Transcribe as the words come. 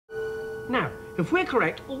Now, if we're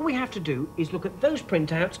correct, all we have to do is look at those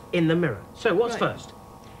printouts in the mirror. So what's first?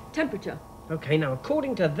 Temperature. OK, now,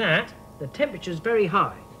 according to that, the temperature's very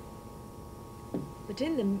high. But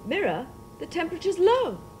in the mirror, the temperature's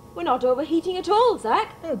low. We're not overheating at all,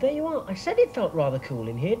 Zach. Oh, there you are. I said it felt rather cool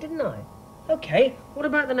in here, didn't I? OK, what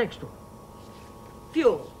about the next one?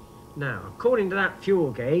 Fuel. Now, according to that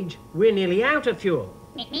fuel gauge, we're nearly out of fuel.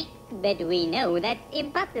 But we know that's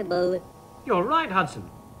impossible. You're right, Hudson.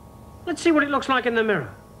 Let's see what it looks like in the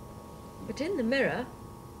mirror. But in the mirror,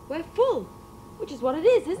 we're full, which is what it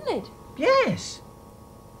is, isn't it? Yes.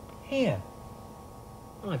 Here.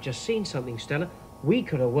 I've just seen something, Stella. We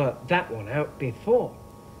could have worked that one out before.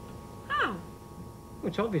 How? Well,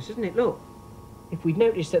 it's obvious, isn't it? Look. If we'd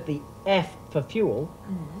noticed that the F for fuel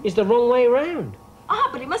is the wrong way round. Ah,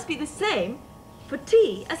 but it must be the same for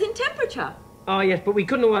T as in temperature. Oh, yes, but we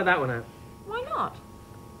couldn't have worked that one out. Why not?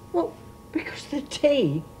 Well, because the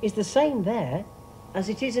T is the same there as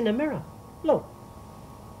it is in a mirror. Look.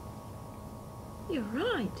 You're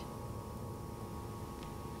right.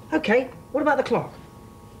 OK, what about the clock?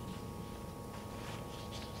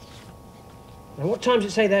 Now, what time does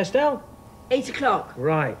it say there, Stell? 8 o'clock.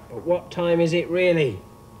 Right, but what time is it really?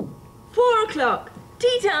 4 o'clock.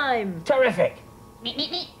 Tea time. Terrific.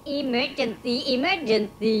 Emergency,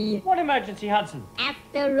 emergency. What emergency, Hudson?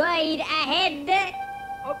 Asteroid ahead.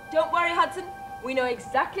 Oh, don't worry, Hudson. We know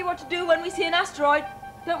exactly what to do when we see an asteroid.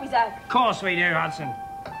 Don't we, Zach? Of course we do, Hudson.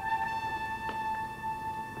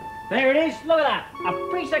 There it is. Look at that. A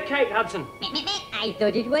piece of cake, Hudson. I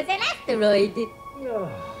thought it was an asteroid.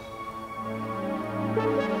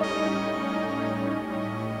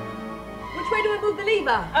 Which way do we move the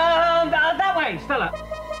lever? That way, Stella.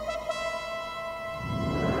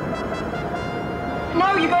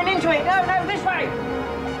 No, you're going into it. No, no, this way.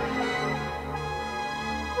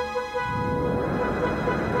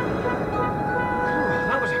 Oh,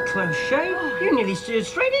 that was a close shave. You nearly steered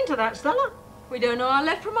straight into that, Stella. We don't know our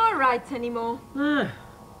left from our rights anymore. Ah.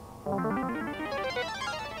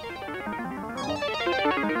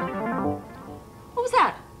 What was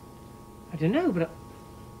that? I don't know, but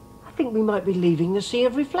I think we might be leaving the Sea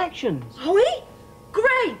of Reflections. Are we?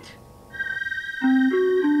 Great!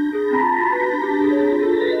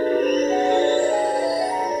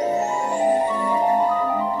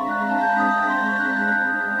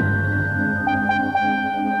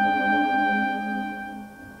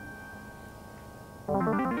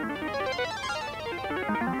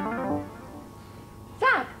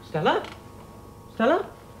 Zach! Stella? Stella?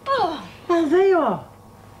 Oh! Oh, there you are.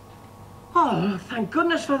 Oh, thank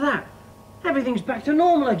goodness for that. Everything's back to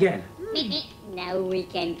normal again. Now we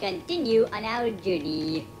can continue on our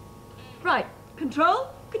journey. Right. Control,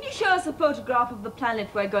 can you show us a photograph of the planet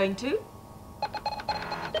we're going to?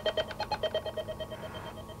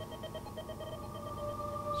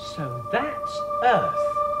 So that's Earth.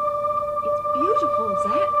 It's beautiful,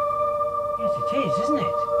 Zach. Yes, it is, isn't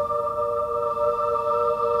it?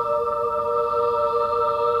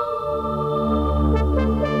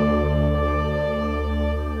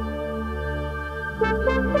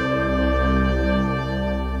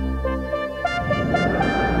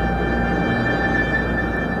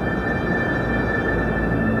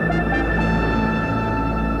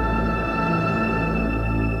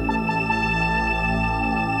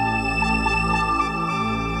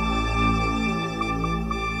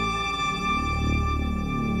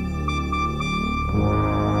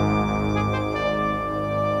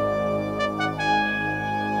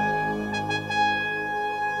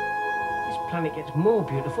 It gets more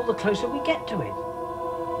beautiful the closer we get to it.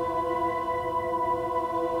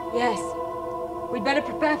 Yes. We'd better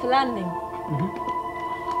prepare for landing.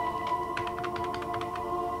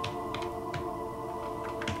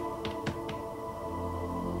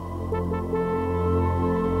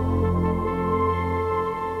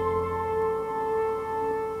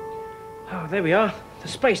 Oh, there we are. The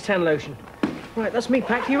space tan lotion. Right, that's me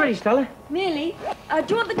packed. You ready, Stella? Nearly. Do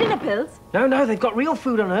you want the dinner pills? No, no, they've got real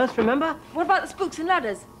food on Earth, remember? What about the spooks and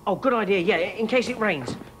ladders? Oh, good idea, yeah, in case it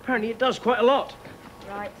rains. Apparently it does quite a lot.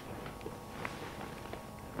 Right.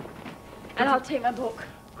 And I'll take my book.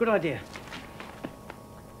 Good idea.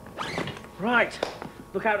 Right.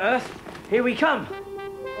 Look out, Earth. Here we come.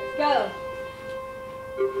 Let's go.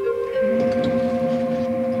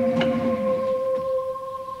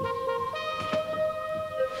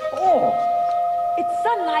 Oh! It's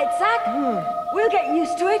sunlight, Zach. We'll get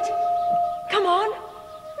used to it. Come on.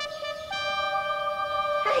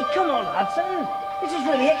 Hey, come on, Hudson. This is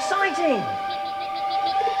really exciting.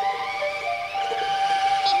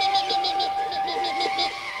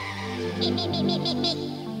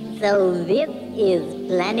 So this is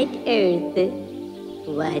planet Earth.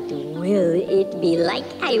 What will it be like,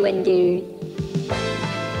 I wonder?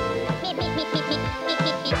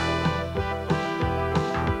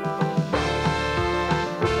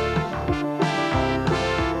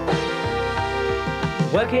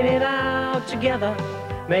 Working it out together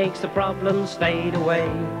makes the problems fade away.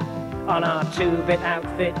 On our two-bit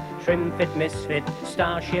outfit, trim-fit, misfit,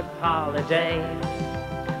 starship holiday.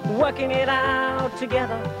 Working it out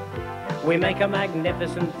together, we make a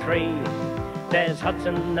magnificent three. There's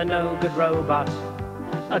Hudson, a no-good robot,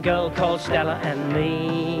 a girl called Stella, and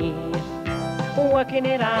me. Working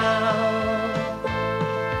it out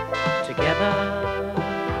together,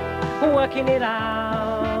 working it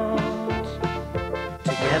out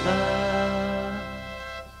together.